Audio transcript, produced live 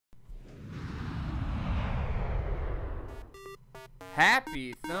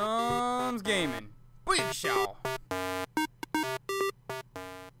Happy Thumbs Gaming. Big show.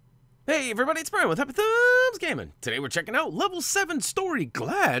 Hey everybody, it's Brian with Happy Thumbs Gaming. Today we're checking out level 7 story,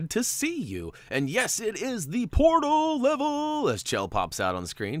 Glad to See You. And yes, it is the portal level, as Chell pops out on the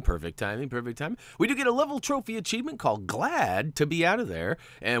screen. Perfect timing, perfect timing. We do get a level trophy achievement called Glad to Be Out of There.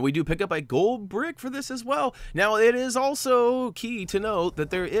 And we do pick up a gold brick for this as well. Now, it is also key to note that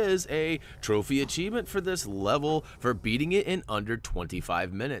there is a trophy achievement for this level for beating it in under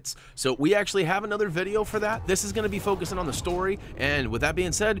 25 minutes. So we actually have another video for that. This is going to be focusing on the story. And with that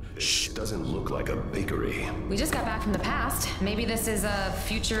being said, It doesn't look like a bakery. We just got back from the past. Maybe this is a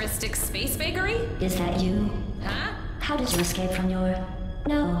futuristic space bakery? Is that you? Huh? How did you escape from your...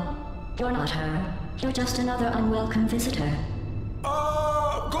 No, you're not her. You're just another unwelcome visitor.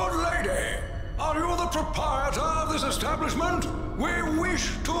 Good lady. Are you the proprietor of this establishment? We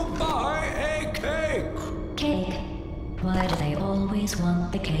wish to buy a cake. Cake? Why do they always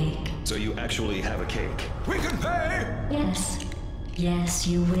want the cake? So you actually have a cake? We can pay. Yes. Yes,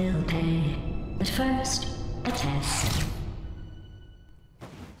 you will pay. But first, a test.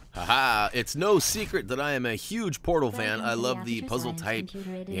 haha, it's no secret that I am a huge Portal fan. I love the puzzle type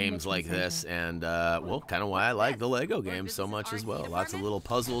games like this, and well, kind of why I like the Lego games so much as well. Lots of little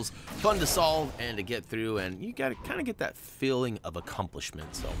puzzles, fun to solve and to get through, and you gotta kind of get that feeling of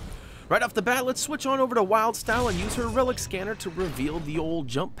accomplishment. So right off the bat, let's switch on over to Wild Style and use her relic scanner to reveal the old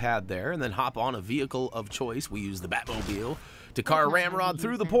jump pad there, and then hop on a vehicle of choice. We use the Batmobile to car Ramrod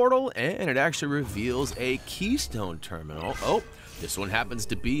through the portal, and it actually reveals a Keystone terminal. Oh, this one happens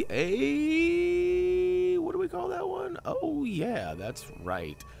to be a... what do we call that one? Oh yeah, that's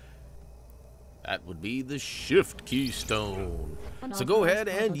right. That would be the Shift Keystone. So go ahead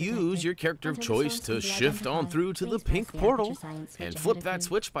and use your character of choice to shift on through to the pink portal and flip that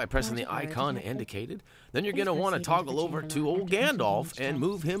switch by pressing the icon indicated. Then you're going to want to toggle over to old Gandalf and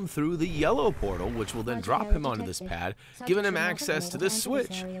move him through the yellow portal, which will then drop him onto this pad, giving him access to this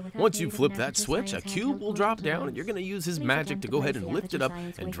switch. Once you flip that switch, a cube will drop down, and you're going to use his magic to go ahead and lift it up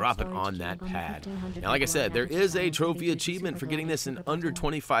and drop it on that pad. Now, like I said, there is a trophy achievement for getting this in under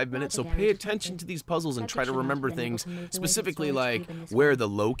 25 minutes, so pay attention to these puzzles and try to remember things, specifically like where the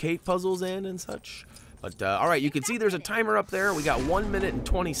locate puzzles end and such. But all right, you can see there's a timer up there. We got 1 minute and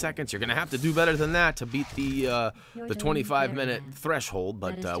 20 seconds. You're gonna have to do better than that to beat the 25-minute threshold.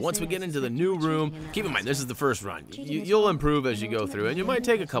 But once we get into the new room, keep in mind this is the first run. You'll improve as you go through, and you might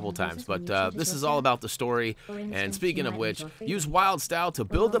take a couple times. But this is all about the story. And speaking of which, use Wild Style to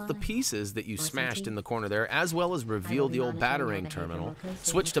build up the pieces that you smashed in the corner there, as well as reveal the old Batarang terminal.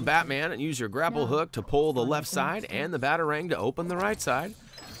 Switch to Batman and use your grapple hook to pull the left side and the Batarang to open the right side.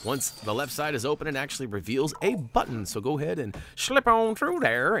 Once the left side is open, it actually reveals a button. So go ahead and slip on through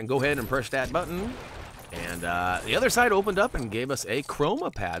there and go ahead and push that button. And the other side opened up and gave us a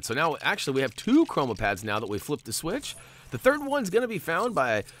chroma pad. So now, actually, we have 2 chroma pads now that we flipped the switch. The third one's going to be found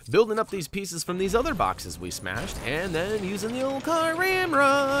by building up these pieces from these other boxes we smashed, and then using the old car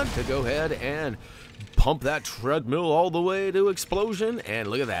ramrod to go ahead and pump that treadmill all the way to explosion. And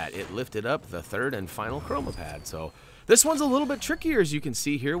look at that. It lifted up the third and final chroma pad. So this one's a little bit trickier, as you can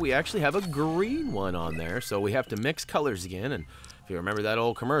see here. We actually have a green one on there, so we have to mix colors again. And if you remember that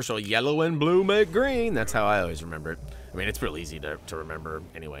old commercial, yellow and blue make green, that's how I always remember it. I mean, it's real easy to remember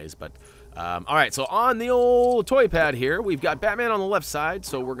anyways, but all right, so on the old toy pad here, we've got Batman on the left side,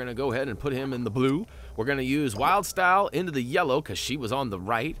 so we're going to go ahead and put him in the blue. We're going to use Wild Style into the yellow because she was on the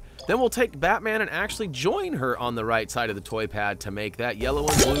right. Then we'll take Batman and actually join her on the right side of the toy pad to make that yellow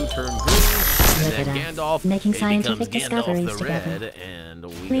and blue turn green. And then Gandalf, Making scientific it becomes Gandalf discoveries the red, together. And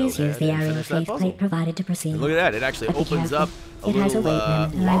we Please go use ahead the and area finish that faith puzzle. plate provided to proceed. And look at that, it actually But be opens careful. up a It has a little weight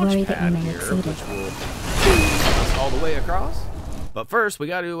limit, and I launch worry that you pad may here, exceed which it. will take us all the way across. But first, we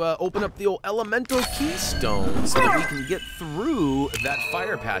got to open up the old elemental keystone so that we can get through that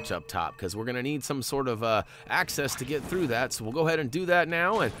fire patch up top, because we're going to need some sort of access to get through that. So we'll go ahead and do that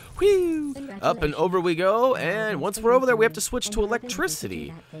now, and whew, up and over we go. And once we're over there, we have to switch to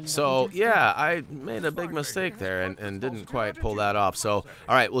electricity. So yeah, I made a big mistake there and didn't quite pull that off. So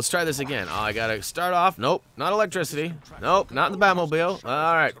all right, let's try this again. I got to start off. Nope, not electricity. Nope, not in the Batmobile.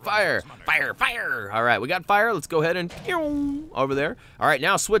 All right, fire, fire, fire. All right, we got fire. Let's go ahead and over there. All right,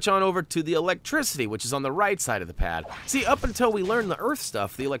 now switch on over to the electricity, which is on the right side of the pad. See, up until we learned the earth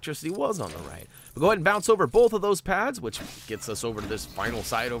stuff, the electricity was on the right. We'll go ahead and bounce over both of those pads, which gets us over to this final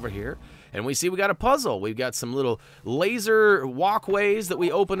side over here. And we see we got a puzzle. We've got some little laser walkways that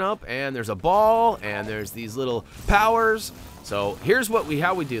we open up, and there's a ball, and there's these little powers. So here's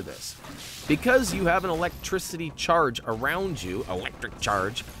how we do this. Because you have an electricity charge around you, electric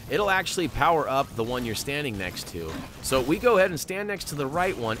charge, it'll actually power up the one you're standing next to. So we go ahead and stand next to the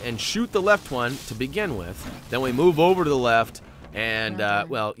right one and shoot the left one to begin with. Then we move over to the left and,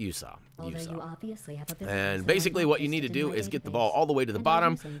 well, you saw. And basically what you need to do is get the ball all the way to the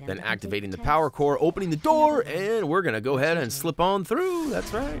bottom, then activating the power core, opening the door, and we're going to go ahead and slip on through.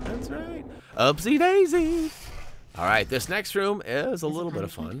 That's right, that's right. Upsy daisy. All right, this next room is a little bit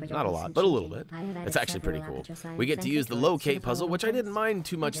of fun. Not a lot, but a little bit. It's actually pretty cool. We get to use the locate puzzle, which I didn't mind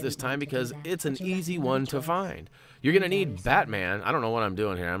too much this time because it's an easy one to find. You're going to need Batman. I don't know what I'm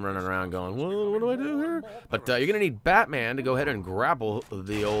doing here. I'm running around going, what do I do here? But you're going to need Batman to go ahead and grapple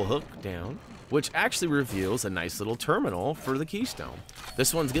the old hook down, which actually reveals a nice little terminal for the keystone.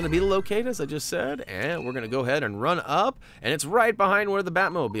 This one's going to be the locate, as I just said, and we're going to go ahead and run up, and it's right behind where the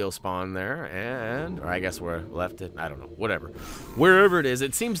Batmobile spawned there, or I guess where left it, I don't know, whatever. Wherever it is,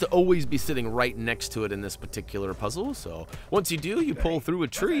 it seems to always be sitting right next to it in this particular puzzle, so once you do, you pull through a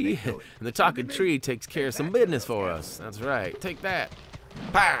tree, and the talking tree takes care of some business for us. That's right. Take that.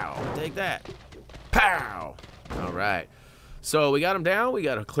 Pow! Take that. Pow! All right. So we got him down, we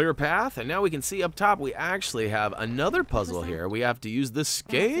got a clear path, and now we can see up top we actually have another puzzle here. We have to use the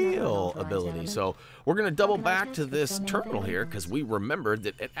scale ability. So we're going to double back to this terminal here because we remembered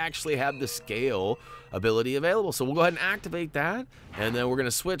that it actually had the scale ability available. So we'll go ahead and activate that, and then we're going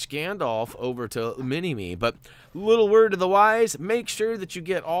to switch Gandalf over to Mini-Me. But little word to the wise, make sure that you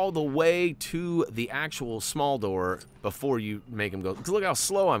get all the way to the actual small door before you make him go. Because look how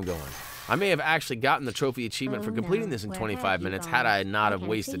slow I'm going. I may have actually gotten the trophy achievement for completing this in 25 minutes had I not have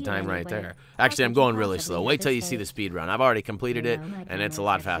wasted time right there. Actually, I'm going really slow. Wait till you see the speed run. I've already completed it, and it's a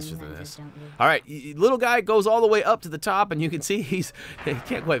lot faster than this. All right, little guy goes all the way up to the top, and you can see he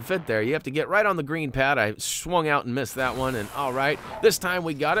can't quite fit there. You have to get right on the green pad. I swung out and missed that one, and all right, this time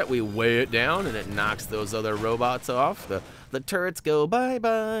we got it. We weigh it down, and it knocks those other robots off. The turrets go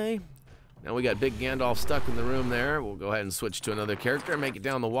bye-bye. Now we got Big Gandalf stuck in the room there. We'll go ahead and switch to another character and make it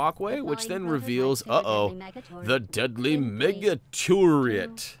down the walkway, which then reveals, the deadly Mega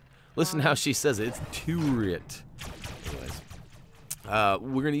Turret. Listen how she says it. It's turret. Anyways,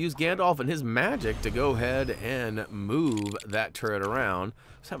 we're going to use Gandalf and his magic to go ahead and move that turret around.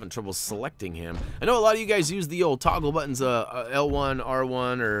 I was having trouble selecting him. I know a lot of you guys use the old toggle buttons, L1,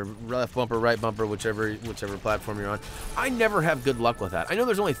 R1, or left bumper, right bumper, whichever platform you're on. I never have good luck with that. I know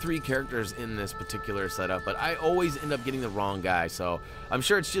there's only 3 characters in this particular setup, but I always end up getting the wrong guy. So I'm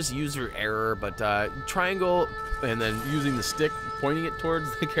sure it's just user error, but triangle and then using the stick, pointing it towards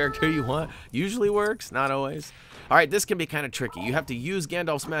the character you want, usually works, not always. All right, this can be kind of tricky. You have to use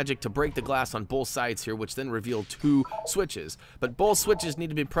Gandalf's magic to break the glass on both sides here, which then reveal 2 switches. But both switches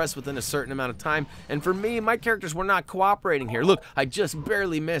need to be pressed within a certain amount of time. And for me, my characters were not cooperating here. Look, I just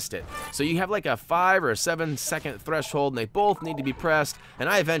barely missed it. So you have like a 5 or a 7-second threshold, and they both need to be pressed. And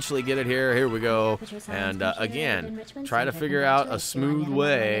I eventually get it here. Here we go. And again, try to figure out a smooth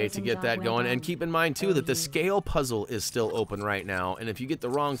way to get that going. And keep in mind, too, that the scale puzzle is still open right now. And if you get the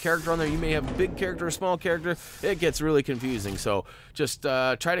wrong character on there, you may have a big character or small character. It gets really confusing, so just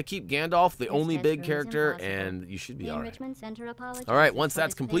try to keep Gandalf the only big character, and you should be all right. All right, once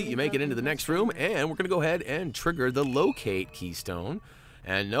that's complete, you make it into the next room, and we're going to go ahead and trigger the locate keystone.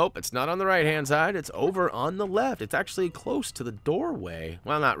 And nope, it's not on the right-hand side. It's over on the left. It's actually close to the doorway.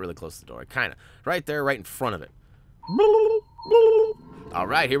 Well, not really close to the doorway, kind of. Right there, right in front of it. All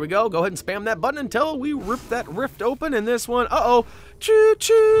right, here we go. Go ahead and spam that button until we rip that rift open. And this one,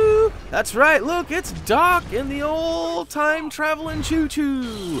 choo-choo. That's right, look, it's Doc in the old time-traveling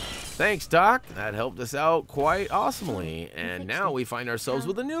choo-choo. Thanks, Doc. That helped us out quite awesomely. And now we find ourselves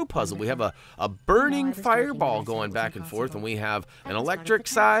with a new puzzle. We have a burning fireball going back and forth, and we have an electric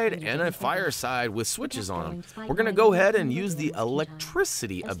side and a fire side with switches on them. We're going to go ahead and use the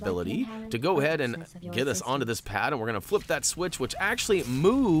electricity ability to go ahead and get us onto this pad, and we're going to flip that switch, which actually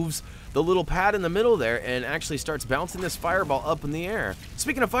moves the little pad in the middle there and actually starts bouncing this fireball up in the air.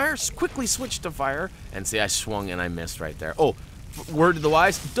 Speaking of fire, quickly switch to fire, and see, I swung and I missed right there. Oh, word to the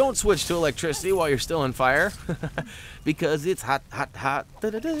wise, don't switch to electricity while you're still on fire because it's hot, hot, hot.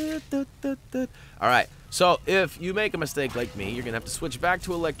 All right, so if you make a mistake like me, you're going to have to switch back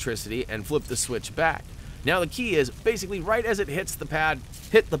to electricity and flip the switch back. Now the key is basically right as it hits the pad,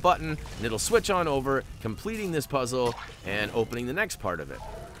 hit the button, and it'll switch on over, completing this puzzle and opening the next part of it.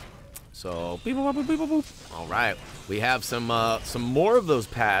 So, beep, boop, boop, boop, boop. All right, we have some more of those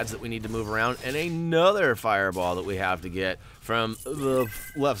pads that we need to move around, and another fireball that we have to get, from the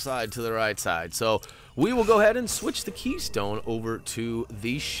left side to the right side. So we will go ahead and switch the keystone over to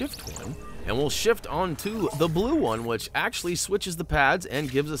the shift one, and we'll shift onto the blue one, which actually switches the pads and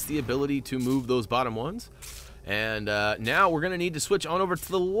gives us the ability to move those bottom ones. And now we're going to need to switch on over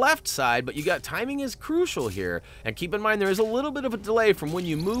to the left side, but you got timing is crucial here. And keep in mind there is a little bit of a delay from when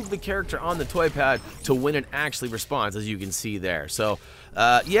you move the character on the toy pad to when it actually responds, as you can see there. So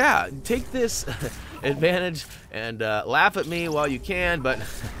yeah, take this advantage and laugh at me while you can, but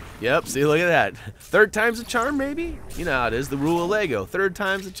yep, see, look at that. Third time's a charm, maybe? You know how it is, the rule of Lego. Third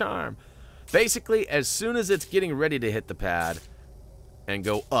time's a charm. Basically, as soon as it's getting ready to hit the pad and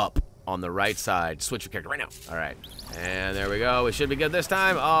go up on the right side, switch your character right now. All right, and there we go. We should be good this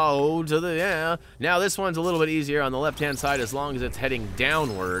time. Oh, to the, yeah. Now this one's a little bit easier on the left-hand side. As long as it's heading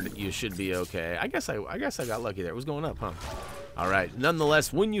downward, you should be okay. I guess I got lucky there. It was going up, huh? All right,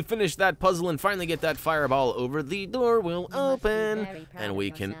 nonetheless, when you finish that puzzle and finally get that fireball over, the door will open, and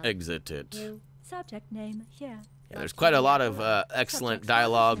we can exit it. Subject name here. Yeah, there's quite a lot of excellent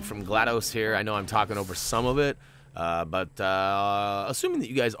dialogue from GLaDOS here. I know I'm talking over some of it, but assuming that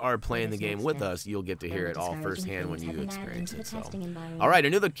you guys are playing the game with us, you'll get to hear it all firsthand when you experience it. So, all right,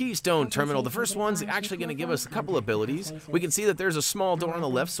 another keystone terminal. The first one's actually going to give us a couple abilities. We can see that there's a small door on the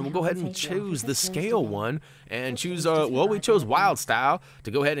left, so we'll go ahead and choose the scale one and choose, well, we chose wild style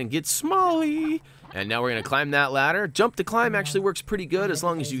to go ahead and get Smalley. And now we're going to climb that ladder. Jump to climb actually works pretty good as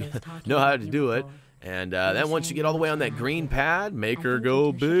long as you know how to do it. And then once you get all the way on that green pad, make her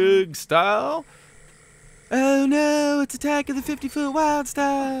go big style. Oh no, it's Attack of the 50-Foot Wild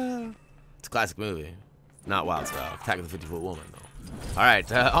Style. It's a classic movie. Not Wild Style. Attack of the 50-Foot Woman, though. All right,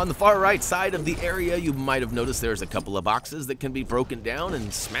 on the far right side of the area, you might have noticed there's a couple of boxes that can be broken down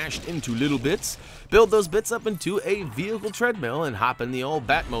and smashed into little bits. Build those bits up into a vehicle treadmill and hop in the old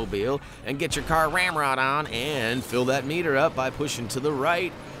Batmobile and get your car ramrod on and fill that meter up by pushing to the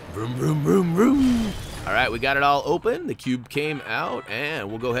right. Vroom, vroom, vroom, vroom. All right, we got it all open. The cube came out, and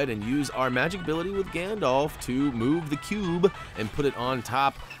we'll go ahead and use our magic ability with Gandalf to move the cube and put it on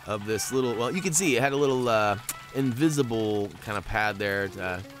top of this little, well, you can see it had a little invisible kind of pad there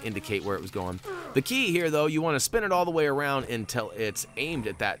to indicate where it was going. The key here, though, you want to spin it all the way around until it's aimed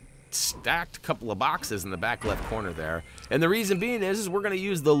at that stacked couple of boxes in the back left corner there. And the reason being is we're going to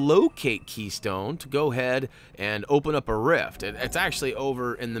use the locate keystone to go ahead and open up a rift. It's actually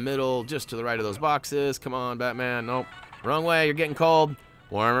over in the middle, just to the right of those boxes. Come on, Batman. Nope. Wrong way. You're getting cold.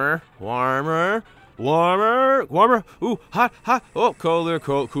 Warmer. Warmer. Warmer. Warmer. Ooh, hot, hot. Oh, colder,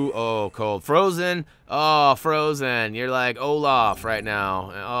 cold, cool. Oh, cold. Frozen. Oh, frozen. You're like Olaf right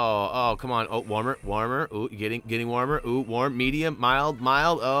now. Oh, come on. Oh, warmer, warmer. Ooh, getting warmer. Ooh, warm, medium, mild,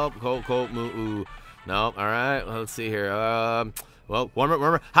 mild. Oh, cold, cold. Ooh. No. All right. Let's see here. Well, warmer,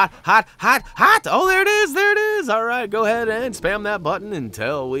 warmer. Hot, hot, hot, hot. Oh, there it is. There it is. All right. Go ahead and spam that button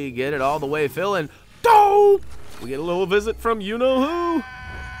until we get it all the way filling. Dope. We get a little visit from you-know-who.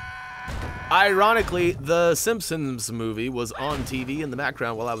 Ironically, the Simpsons movie was on TV in the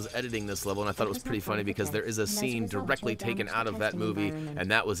background while I was editing this level, and I thought it was pretty funny because there is a scene directly taken out of that movie,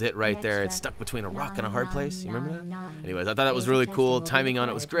 and that was it right there. It's stuck between a rock and a hard place. You remember that? Anyways, I thought that was really cool. Timing on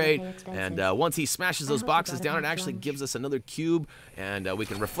it was great, and once he smashes those boxes down, it actually gives us another cube, and we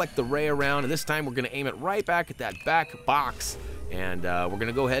can reflect the ray around, and this time we're going to aim it right back at that back box, and we're going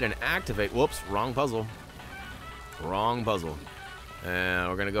to go ahead and activate. Whoops, wrong puzzle. Wrong puzzle. And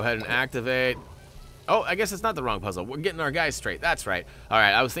we're going to go ahead and activate. Oh, I guess it's not the wrong puzzle. We're getting our guys straight. That's right. All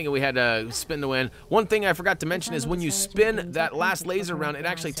right, I was thinking we had to spin to win. One thing I forgot to mention is when you spin that last laser round, it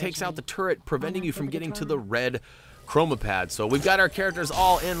actually takes out the turret, preventing you from getting to the red chroma pad. So we've got our characters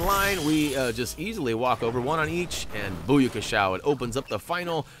all in line. We just easily walk over one on each, and booyakashow. It opens up the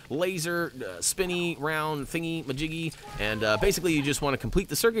final laser spinny round thingy majiggy, and basically you just want to complete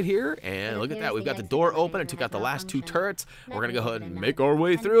the circuit here, and look at that. We've got the door open. It took out the last two turrets. We're going to go ahead and make our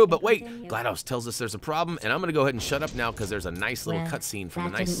way through, but wait, GLaDOS tells us there's a problem, and I'm going to go ahead and shut up now because there's a nice little cutscene from a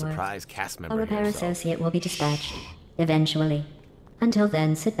nice surprise cast member. A repair here, so. associate will be dispatched, eventually. Until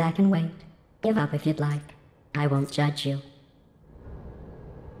then, sit back and wait. Give up if you'd like. I won't judge you.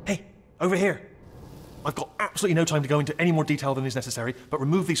 Hey, over here. I've got absolutely no time to go into any more detail than is necessary, but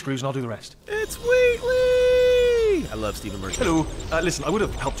remove these screws and I'll do the rest. It's Wheatley! I love Stephen Merchant. Hello. Listen, I would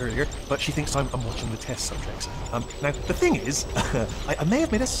have helped earlier, but she thinks I'm watching the test subjects. Now, the thing is, I may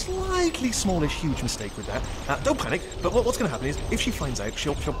have made a slightly smallish huge mistake with that. Don't panic, but what's going to happen is, if she finds out,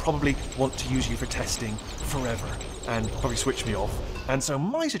 she'll probably want to use you for testing forever, and probably switch me off. And so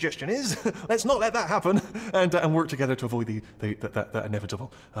my suggestion is, let's not let that happen, and work together to avoid that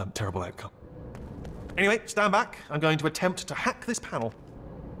inevitable, terrible outcome. Anyway, stand back. I'm going to attempt to hack this panel.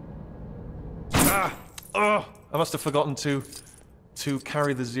 I must have forgotten to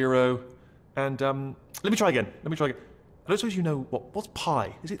carry the 0. And let me try again. I don't suppose you know what's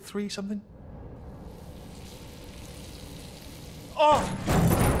pi? Is it 3 something? Oh!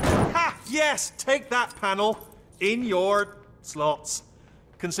 Ha! Yes! Take that, panel. In your slots.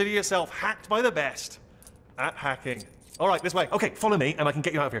 Consider yourself hacked by the best at hacking. All right, this way. Okay, follow me, and I can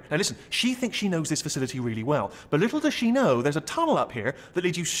get you out of here. Now listen, she thinks she knows this facility really well, but little does she know there's a tunnel up here that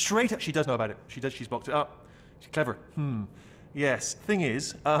leads you straight up. She does know about it. She does. She's blocked it up. She's clever. Yes. Thing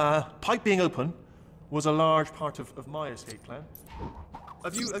is, pipe being open was a large part of my escape plan.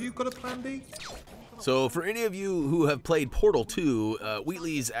 Have you got a plan B? So for any of you who have played Portal 2,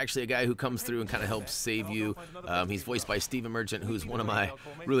 Wheatley's actually a guy who comes through and kind of helps save you. He's voiced by Stephen Merchant, who's one of my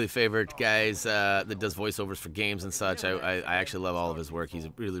really favorite guys that does voiceovers for games and such. I actually love all of his work. He's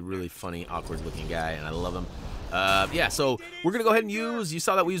a really, really funny, awkward-looking guy, and I love him. Yeah, so we're going to go ahead and you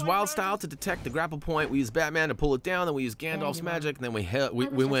saw that we used Wild Style to detect the grapple point. We used Batman to pull it down. Then we used Gandalf's magic. And then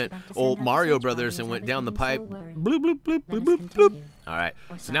we went old Mario Brothers and went down the pipe. Bloop, bloop, bloop, bloop, bloop, bloop. All right,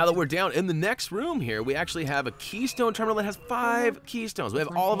 so now that we're down in the next room here, we actually have a keystone terminal that has 5 keystones. We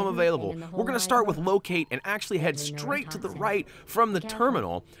have all of them available. We're going to start with locate and actually head straight to the right from the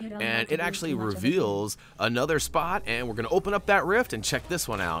terminal, and it actually reveals another spot, and we're going to open up that rift and check this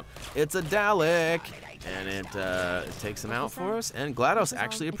one out. It's a Dalek, and it takes him out for us, and GLaDOS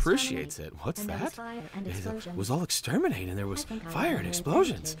actually appreciates it. What's that? It was all exterminated, and there was fire and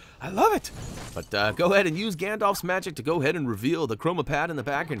explosions. I love it. But go ahead and use Gandalf's magic to go ahead and reveal the chroma pad in the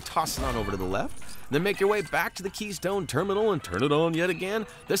back and toss it on over to the left. Then make your way back to the keystone terminal and turn it on yet again.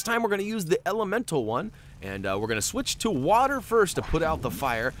 This time we're going to use the elemental one, and we're going to switch to water first to put out the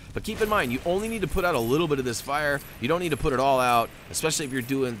fire. But keep in mind, you only need to put out a little bit of this fire. You don't need to put it all out, especially if you're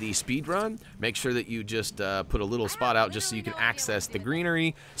doing the speed run. Make sure that you just put a little spot out just so you can access the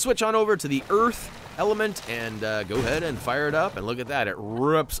greenery. Switch on over to the earth element and go ahead and fire it up. And look at that, it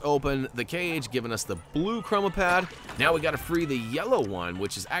rips open the cage, giving us the blue chroma pad. Now we got to free the yellow one,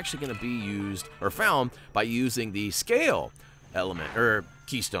 which is actually going to be used or found by using the scale element or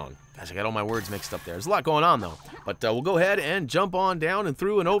keystone. Gosh, I got all my words mixed up there. There's a lot going on though. But we'll go ahead and jump on down and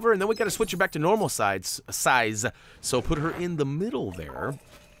through and over, and then we got to switch her back to normal size. So put her in the middle there.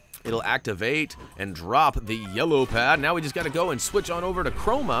 It'll activate and drop the yellow pad. Now we just got to go and switch on over to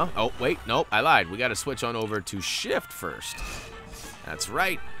chroma. Oh, wait, nope, I lied. We got to switch on over to shift first. That's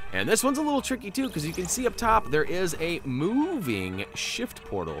right. And this one's a little tricky too, because you can see up top there is a moving shift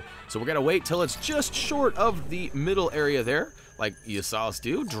portal. So we're going to wait till it's just short of the middle area there, like you saw us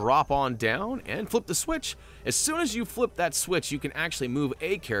do. Drop on down and flip the switch. As soon as you flip that switch, you can actually move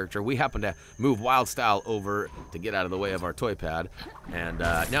a character. We happen to move Wild Style over to get out of the way of our toy pad. And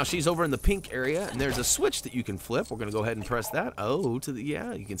now she's over in the pink area, and there's a switch that you can flip. We're going to go ahead and press that. Oh,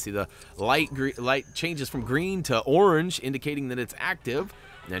 yeah, you can see the light changes from green to orange, indicating that it's active.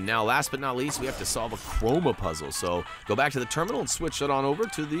 And now, last but not least, we have to solve a chroma puzzle. So go back to the terminal and switch it on over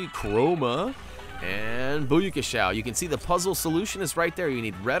to the chroma. And booyakashow. You can see the puzzle solution is right there. You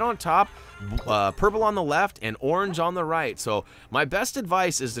need red on top, purple on the left, and orange on the right. So my best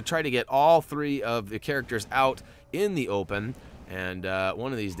advice is to try to get all 3 of the characters out in the open. And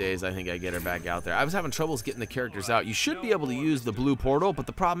one of these days, I think I get her back out there. I was having troubles getting the characters out. You should be able to use the blue portal, but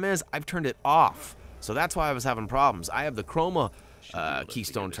the problem is I've turned it off. So that's why I was having problems. I have the chroma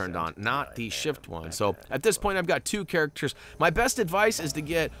keystone turned on, not the shift one. So at this point, I've got 2 characters. My best advice is to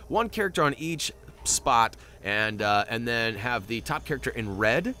get 1 character on each spot, and then have the top character in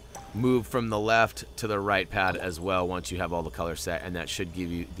red move from the left to the right pad as well once you have all the colors set, and that should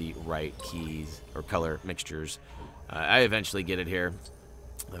give you the right keys or color mixtures. I eventually get it here.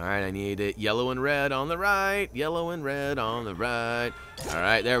 All right, I need it yellow and red on the right, yellow and red on the right. All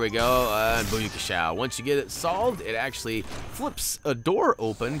right, there we go, and booyakashow. Once you get it solved, it actually flips a door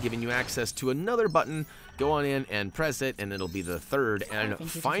open, giving you access to another button. Go on in and press it, and it'll be the 3rd and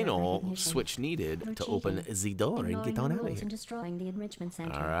final switch needed to open the door and get on out of here.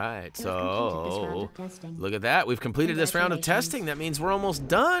 All right, so look at that. We've completed this round of testing. That means we're almost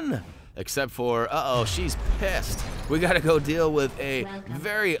done. Except for, uh-oh, she's pissed. We got to go deal with a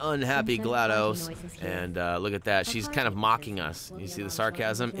very unhappy GLaDOS. And look at that. She's kind of mocking us. You see the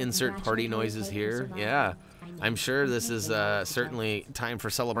sarcasm? Insert party noises here. Yeah. I'm sure this is certainly time for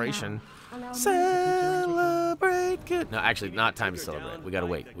celebration. Celebrate good. No, actually, not time to celebrate. We got to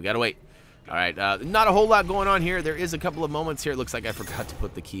wait. We got to wait. All right, not a whole lot going on here. There is a couple of moments here. It looks like I forgot to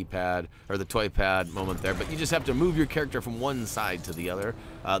put the keypad or the toy pad moment there, but you just have to move your character from one side to the other.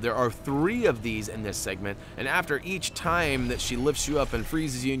 There are 3 of these in this segment, and after each time that she lifts you up and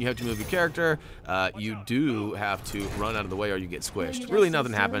freezes you and you have to move your character, you do have to run out of the way or you get squished. Really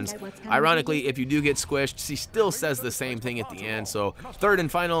nothing happens. Ironically, if you do get squished, she still says the same thing at the end. So 3rd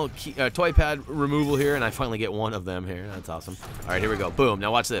and final toy pad removal here, and I finally get one of them here. That's awesome. All right, here we go. Boom.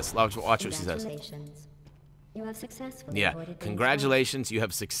 Now watch this. Watch what she says. You have successfully avoided congratulations, you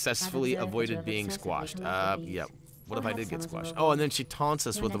have successfully avoided being squashed. Yep. What if I did get squashed? Oh, and then she taunts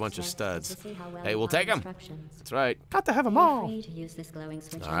us with a bunch of studs. Hey, we'll take them. That's right. Got to have them all.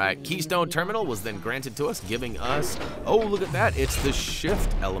 All right, Keystone Terminal was then granted to us, giving us, oh, look at that. It's the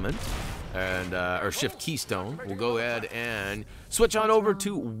shift element, and or shift keystone. We'll go ahead and switch on over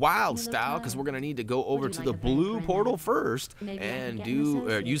to Wild Style, because we're going to need to go over to the blue portal first and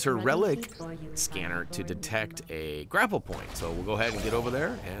use her relic scanner to detect a grapple point. So we'll go ahead and get over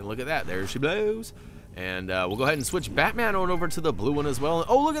there, and look at that. There she blows. And we'll go ahead and switch Batman on over to the blue one as well.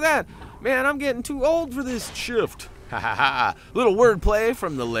 Oh, look at that. Man, I'm getting too old for this shift. Ha ha ha. Little wordplay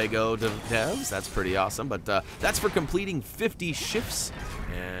from the Lego devs. That's pretty awesome. But that's for completing 50 shifts.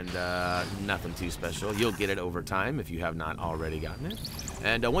 And nothing too special. You'll get it over time if you have not already gotten it.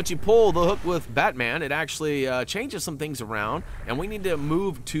 And once you pull the hook with Batman, it actually changes some things around. And we need to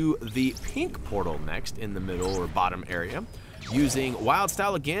move to the pink portal next in the middle or bottom area. Using Wild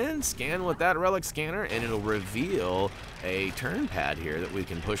Style again, scan with that relic scanner, and it'll reveal a turn pad here that we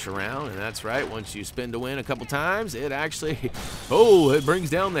can push around. And that's right, once you spin to win a couple times, it actually, oh, it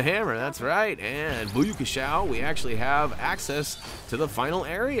brings down the hammer. That's right. And Booyakashow, we actually have access to the final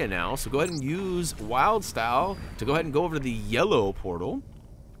area now. So go ahead and use Wild Style to go ahead and go over to the yellow portal.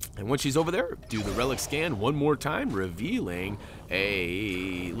 And once she's over there, do the relic scan one more time, revealing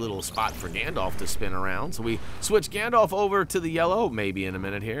a little spot for Gandalf to spin around. So we switch Gandalf over to the yellow, maybe in a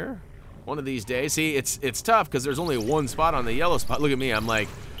minute here. One of these days. See, it's tough because there's only one spot on the yellow spot. Look at me, I'm like,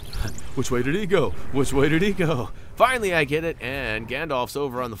 which way did he go? Which way did he go? Finally, I get it, and Gandalf's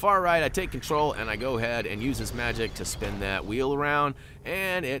over on the far right. I take control, and I go ahead and use his magic to spin that wheel around,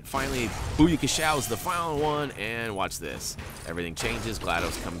 and it finally Booyakashows the final one, and watch this. Everything changes,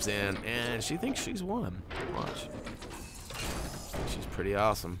 GLaDOS comes in, and she thinks she's won. Watch. She's pretty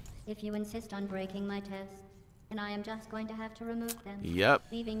awesome. If you insist on breaking my tests, and I am just going to have to remove them. Yep.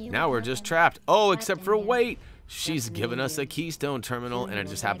 Now we're just trapped. Oh, except for wait. She's given us a keystone terminal, and it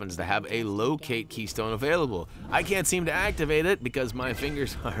just happens to have a locate keystone available. I can't seem to activate it because my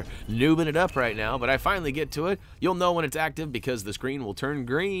fingers are noobing it up right now, but I finally get to it. You'll know when it's active because the screen will turn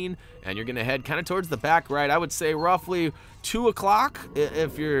green, and you're going to head kind of towards the back right. I would say roughly 2 o'clock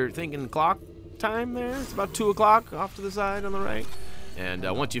if you're thinking clock time there. It's about 2 o'clock off to the side on the right. And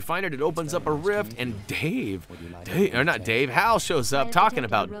once you find it, it opens up a rift, and Hal shows up talking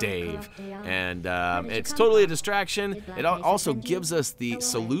about Dave. And it's totally a distraction. It also gives us the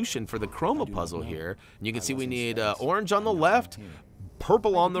solution for the chroma puzzle here. And you can see we need orange on the left,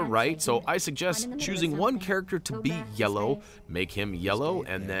 purple on the right. So I suggest choosing one character to be yellow, make him yellow,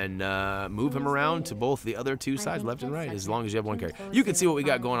 and then move him around to both the other two sides, left and right, as long as you have one character. You can see what we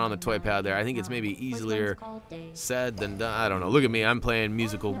got going on the toy pad there. I think it's maybe easier said than done. I don't know. Look at me. I'm playing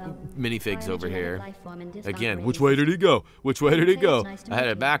musical minifigs over here. Again, which way did he go? Which way did he go? I had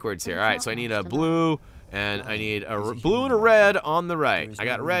it backwards here. All right, so I need a blue, and I need a blue and a red on the right. I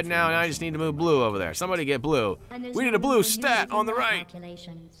got red now, and I just need to move blue over there. Somebody get blue. We need a blue stat on the right.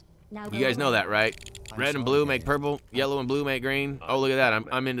 You guys know that, right? Red and blue make purple, yellow and blue make green. Oh, look at that.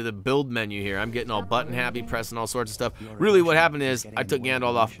 I'm into the build menu here. I'm getting all button happy, pressing all sorts of stuff. Really what happened is I took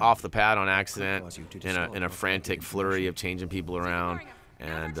Gandalf off the pad on accident in a frantic flurry of changing people around.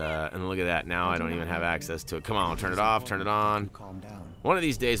 And look at that. Now I don't even have access to it. Come on, turn it off, turn it on. One of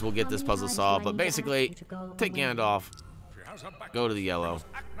these days we'll get this puzzle solved, but basically, take Gandalf, go to the yellow.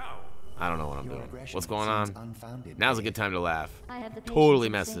 I don't know what I'm doing. What's going on? Now's a good time to laugh. Totally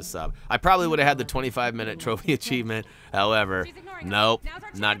messed this up. I probably would have had the 25-minute trophy achievement. However, nope,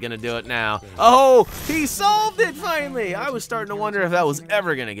 not gonna do it now. Oh, he solved it finally! I was starting to wonder if that was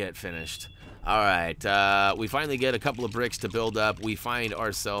ever gonna get finished. All right, we finally get a couple of bricks to build up. We find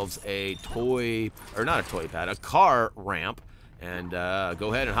ourselves a toy, or not a toy pad, a car ramp. And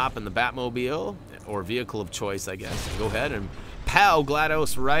go ahead and hop in the Batmobile, or vehicle of choice, I guess. Go ahead and pow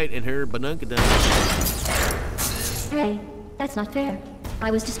GLaDOS right in her banunkadunk. Hey, that's not fair. I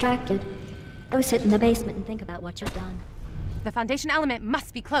was distracted. Go sit in the basement and think about what you've done. The foundation element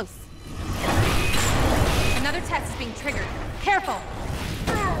must be close. Another test is being triggered. Careful!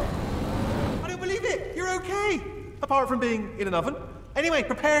 I don't believe it! You're okay! Apart from being in an oven. Anyway,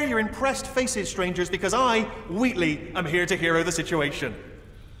 prepare your impressed faces, strangers, because I, Wheatley, am here to hero the situation.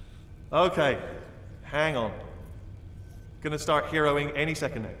 Okay, hang on. Gonna start heroing any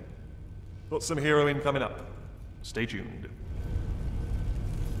second now. Got some heroing coming up. Stay tuned.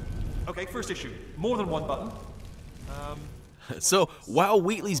 Okay, first issue. More than one button. So while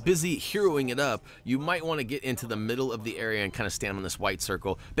Wheatley's busy heroing it up, you might want to get into the middle of the area and kind of stand on this white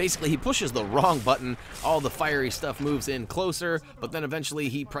circle. Basically, he pushes the wrong button, all the fiery stuff moves in closer, but then eventually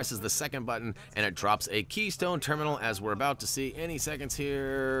he presses the second button and it drops a keystone terminal, as we're about to see any seconds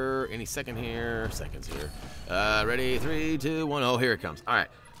here, seconds here. Ready, 3, 2, 1, oh, here it comes. All right.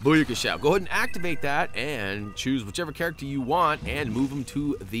 Booyaka shout. Go ahead and activate that and choose whichever character you want and move them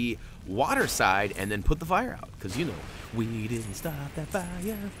to the water side and then put the fire out, because you know we didn't stop that fire.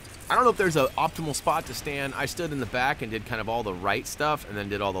 I don't know if there's an optimal spot to stand. I stood in the back and did kind of all the right stuff and then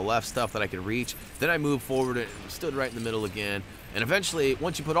did all the left stuff that I could reach. Then I moved forward and stood right in the middle again. And eventually,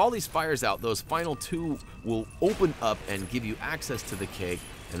 once you put all these fires out, those final 2 will open up and give you access to the cake.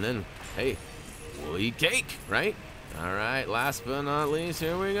 And then, hey, we'll eat cake, right? All right, last but not least,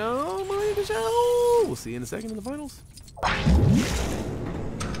 here we go. We'll see you in a second in the finals.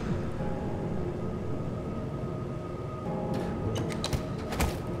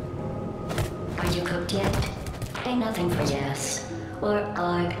 Are you cooked yet? Ain't nothing for yes. Or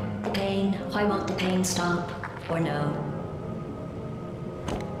arg, the pain, why won't the pain stop? Or no.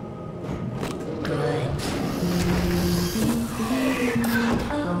 Good.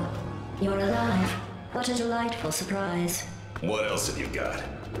 Oh, you're alive. What a delightful surprise. What else have you got?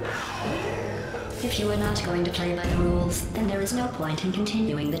 If you were not going to play by the rules, then there is no point in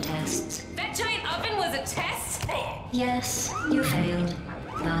continuing the tests. That giant oven was a test? Yes, you failed.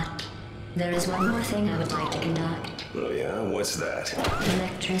 But there is one more thing I would like to conduct. Oh yeah, what's that?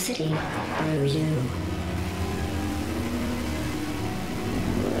 Electricity through you.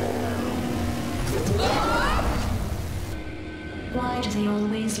 Why do they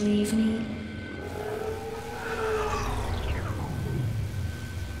always leave me?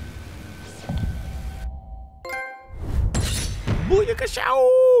 Booyaka show!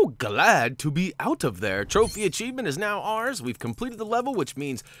 Glad to be out of there. Trophy achievement is now ours. We've completed the level, which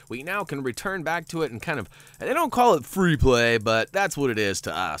means we now can return back to it and kind of, they don't call it free play, but that's what it is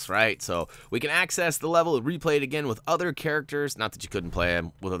to us, right? So we can access the level and replay it again with other characters. Not that you couldn't play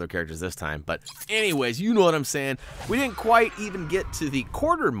them with other characters this time, but anyways, you know what I'm saying. We didn't quite even get to the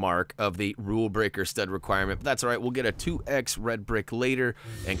quarter mark of the rule breaker stud requirement, but that's all right. We'll get a 2x red brick later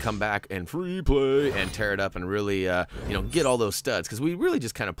and come back and free play and tear it up and really, get all those studs, because we really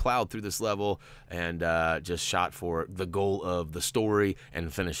just kind of plowed through this level and just shot for the goal of the story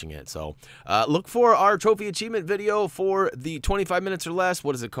and finishing it. So look for our trophy achievement video for the 25 minutes or less.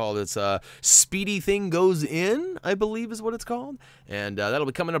 What is it called? It's Speedy Thing Goes In, I believe is what it's called. And that'll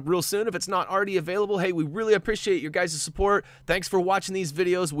be coming up real soon if it's not already available. Hey, we really appreciate your guys' support. Thanks for watching these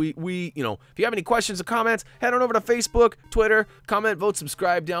videos. We if you have any questions or comments, head on over to Facebook, Twitter, comment, vote,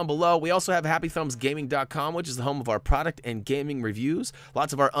 subscribe down below. We also have HappyThumbsGaming.com, which is the home of our product and gaming reviews.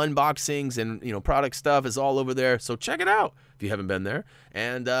 Lots of our unboxings and product stuff is all over there, so check it out if you haven't been there.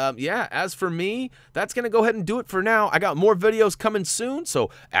 And yeah, as for me, that's gonna go ahead and do it for now. I got more videos coming soon, so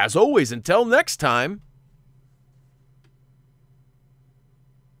as always, until next time.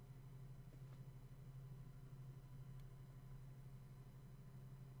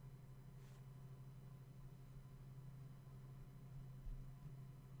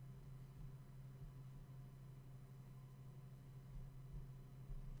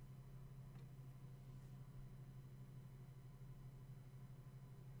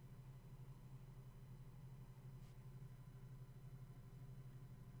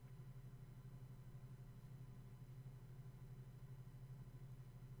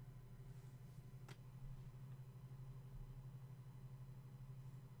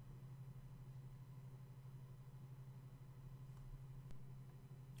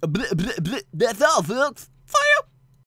 That's all, folks.